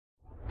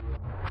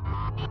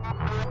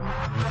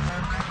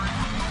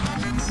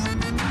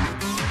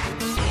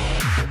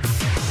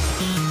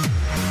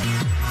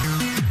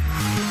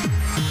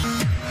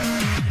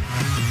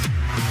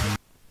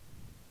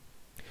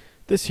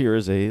This here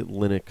is a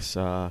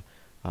Linux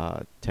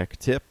tech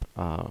tip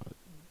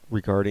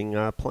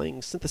regarding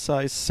playing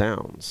synthesized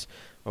sounds.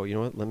 Oh, you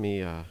know what? Let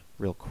me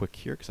real quick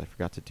here, because I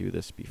forgot to do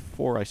this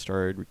before I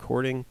started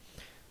recording.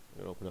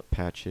 I'm going to open up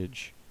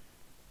Patchage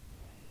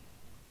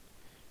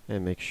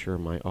and make sure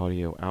my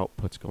audio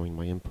output's going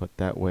my input.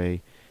 That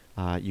way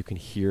you can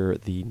hear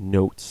the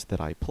notes that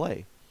I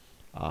play.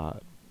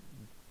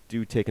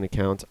 Do take into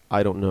account,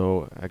 I don't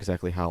know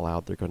exactly how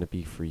loud they're going to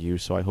be for you,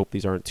 so I hope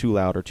these aren't too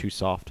loud or too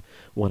soft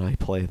when I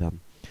play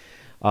them.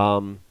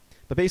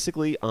 But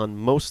basically, on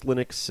most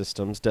Linux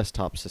systems,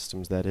 desktop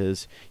systems that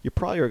is, you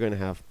probably are going to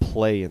have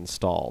Play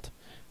installed.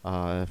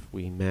 If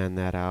we man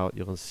that out,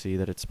 you'll see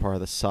that it's part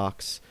of the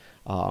SOX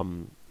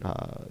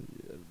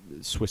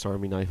Swiss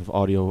Army knife of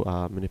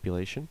audio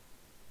manipulation.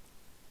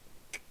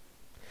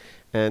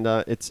 And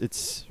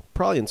it's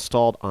probably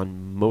installed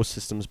on most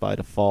systems by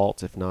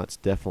default. If not, it's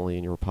definitely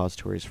in your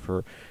repositories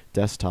for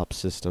desktop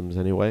systems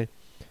anyway.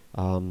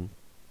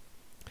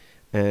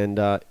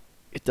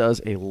 It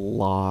does a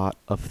lot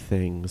of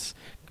things.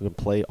 You can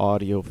play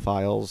audio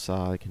files,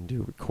 you can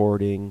do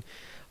recording,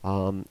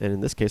 and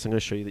in this case I'm going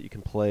to show you that you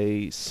can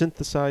play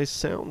synthesized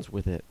sounds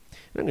with it.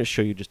 And I'm going to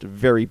show you just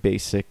very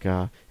basic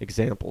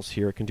examples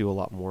here. It can do a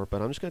lot more,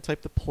 but I'm just going to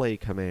type the play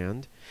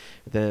command,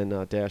 then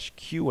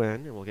 -QN,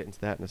 and we'll get into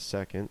that in a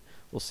second.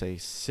 We'll say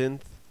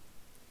synth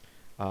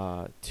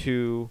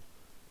to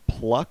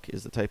pluck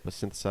is the type of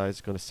synthesizer.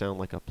 It's going to sound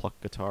like a pluck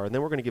guitar, and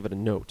then we're going to give it a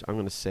note. I'm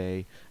going to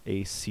say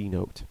a C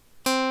note.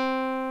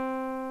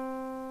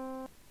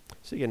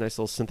 So you get a nice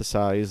little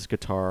synthesized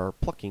guitar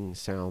plucking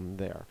sound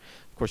there.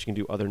 Of course, you can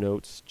do other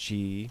notes,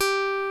 G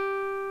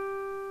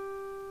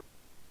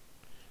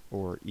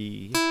or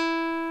E.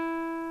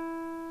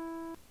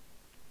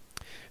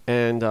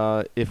 And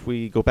if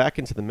we go back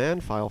into the man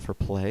file for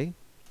play,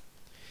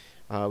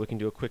 we can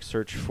do a quick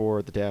search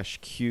for the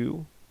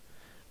 -Q.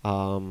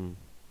 And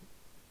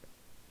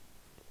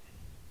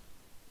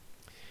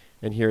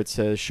here it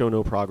says show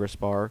no progress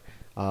bar.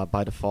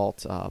 By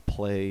default,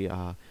 play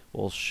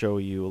will show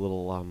you a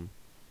little,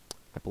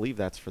 I believe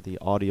that's for the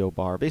audio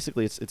bar.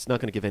 Basically, it's not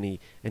going to give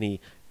any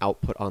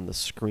output on the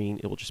screen.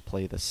 It will just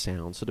play the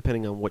sound. So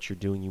depending on what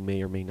you're doing, you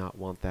may or may not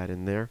want that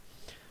in there.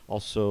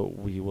 Also,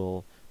 we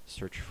will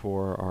search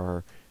for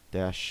our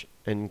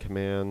 -N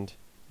command,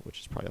 which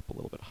is probably up a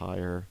little bit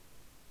higher.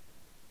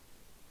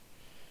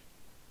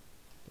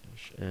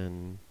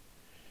 -N.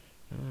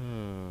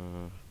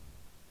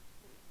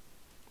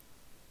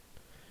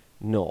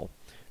 Null.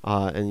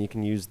 And you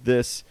can use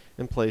this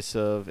in place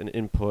of an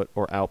input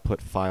or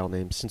output file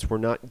name. Since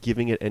we're not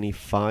giving it any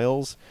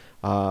files,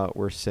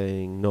 we're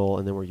saying null,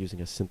 and then we're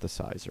using a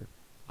synthesizer.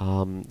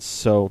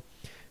 So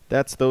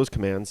that's those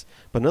commands.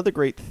 But another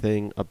great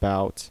thing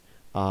about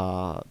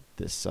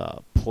this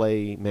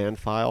play man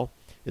file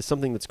is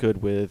something that's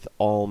good with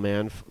all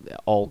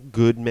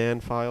good man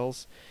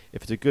files.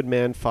 If it's a good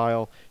man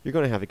file, you're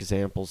going to have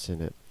examples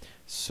in it.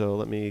 So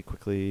let me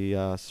quickly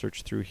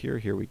search through here.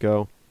 Here we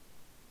go.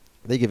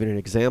 They give it an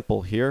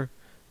example here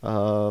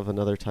of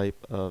another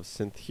type of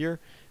synth here.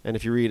 And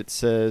if you read, it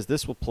says,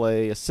 this will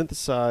play a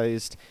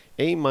synthesized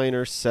A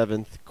minor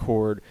 7th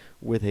chord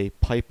with a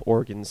pipe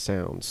organ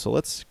sound. So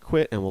let's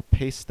quit and we'll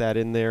paste that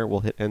in there.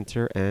 We'll hit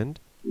enter and...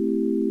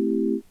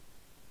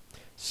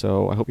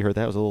 So I hope you heard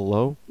that. It was a little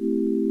low.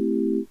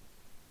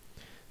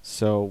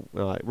 So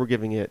we're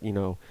giving it,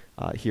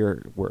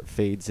 here where it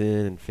fades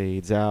in and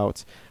fades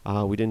out.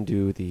 We didn't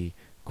do the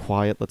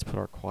quiet. Let's put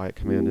our quiet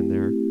command in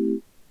there,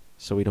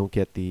 so we don't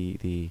get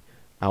the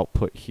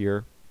output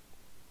here.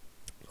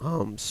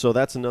 So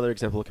that's another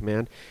example of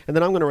command. And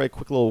then I'm going to write a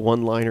quick little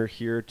one-liner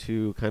here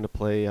to kind of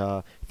play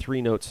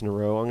 3 notes in a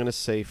row. I'm going to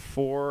say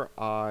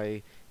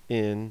 4I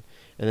in,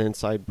 and then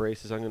inside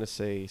braces I'm going to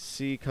say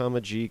C,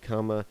 G,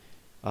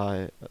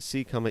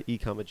 C, E,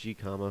 G,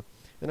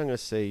 and I'm going to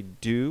say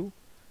do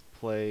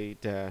play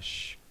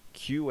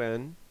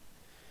 -QN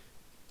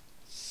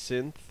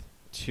synth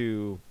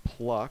to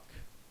pluck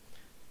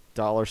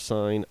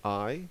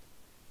 $I.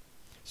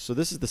 So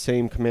this is the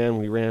same command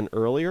we ran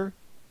earlier,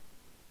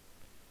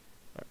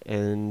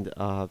 and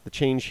the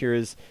change here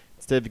is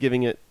instead of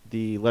giving it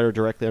the letter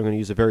directly, I'm going to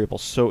use a variable.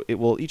 So it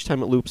will, each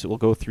time it loops, it will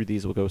go through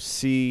these. It will go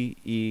C,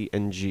 E,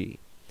 and G.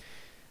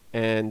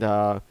 And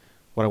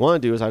what I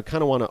want to do is I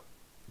kind of want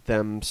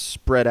them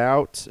spread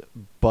out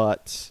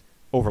but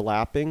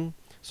overlapping.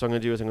 So I'm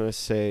going to do is I'm going to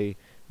say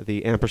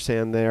the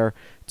ampersand there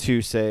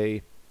to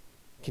say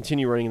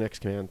continue running the next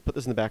command. Put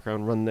this in the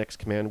background, run the next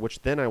command, which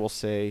then I will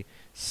say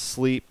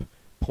sleep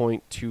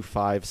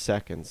 0.25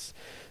 seconds.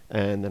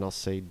 And then I'll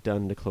say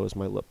done to close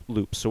my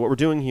loop. So what we're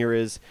doing here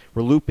is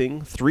we're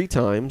looping 3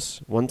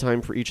 times, 1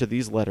 time for each of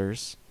these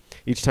letters.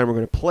 Each time we're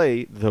going to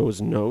play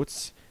those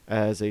notes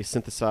as a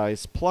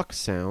synthesized pluck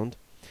sound.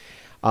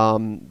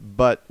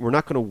 But we're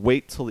not going to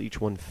wait till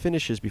each one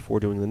finishes before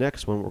doing the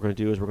next one. What we're going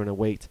to do is we're going to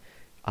wait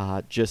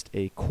just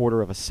a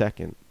quarter of a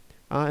second.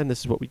 And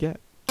this is what we get.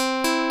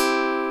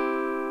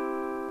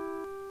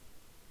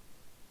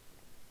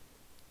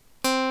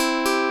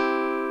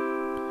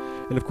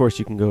 And of course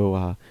you can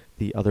go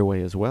the other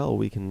way as well.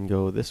 We can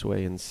go this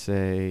way and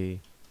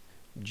say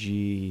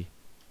G,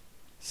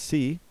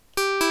 C,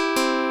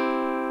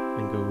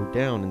 and go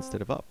down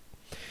instead of up.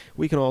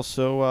 We can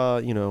also,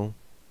 you know,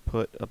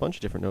 put a bunch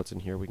of different notes in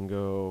here. We can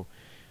go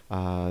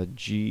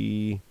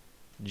G,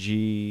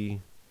 G,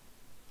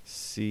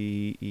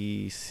 C,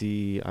 E,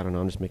 C. I don't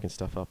know, I'm just making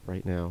stuff up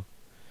right now.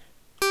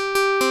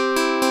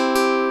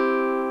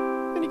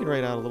 And you can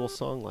write out a little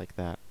song like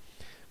that.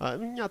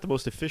 Not the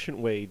most efficient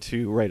way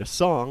to write a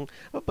song,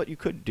 but you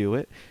could do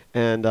it.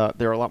 And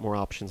there are a lot more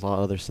options, a lot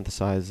of other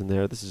synthesizers in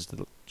there. This is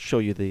to show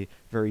you the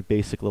very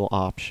basic little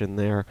option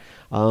there.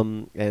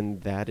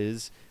 And that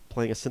is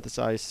playing a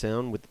synthesized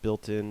sound with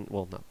built-in,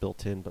 well, not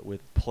built-in, but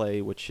with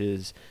play, which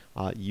is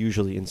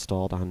usually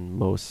installed on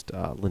most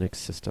Linux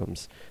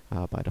systems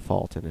by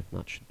default, and if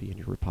not, should be in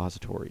your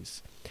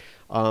repositories.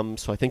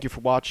 So I thank you for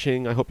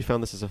watching. I hope you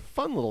found this as a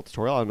fun little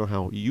tutorial. I don't know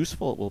how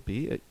useful it will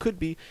be. It could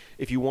be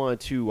if you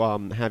wanted to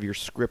have your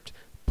script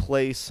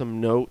play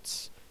some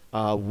notes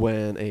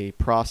when a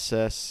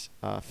process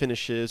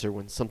finishes or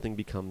when something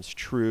becomes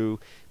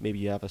true. Maybe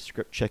you have a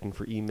script checking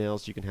for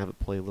emails. You can have it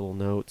play little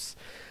notes.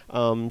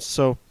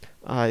 So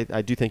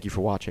I do thank you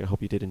for watching. I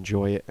hope you did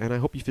enjoy it. And I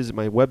hope you visit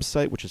my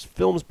website, which is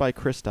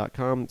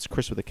filmsbychris.com. It's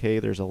Chris with a K.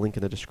 There's a link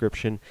in the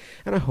description.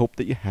 And I hope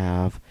that you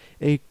have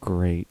a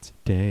great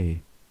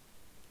day.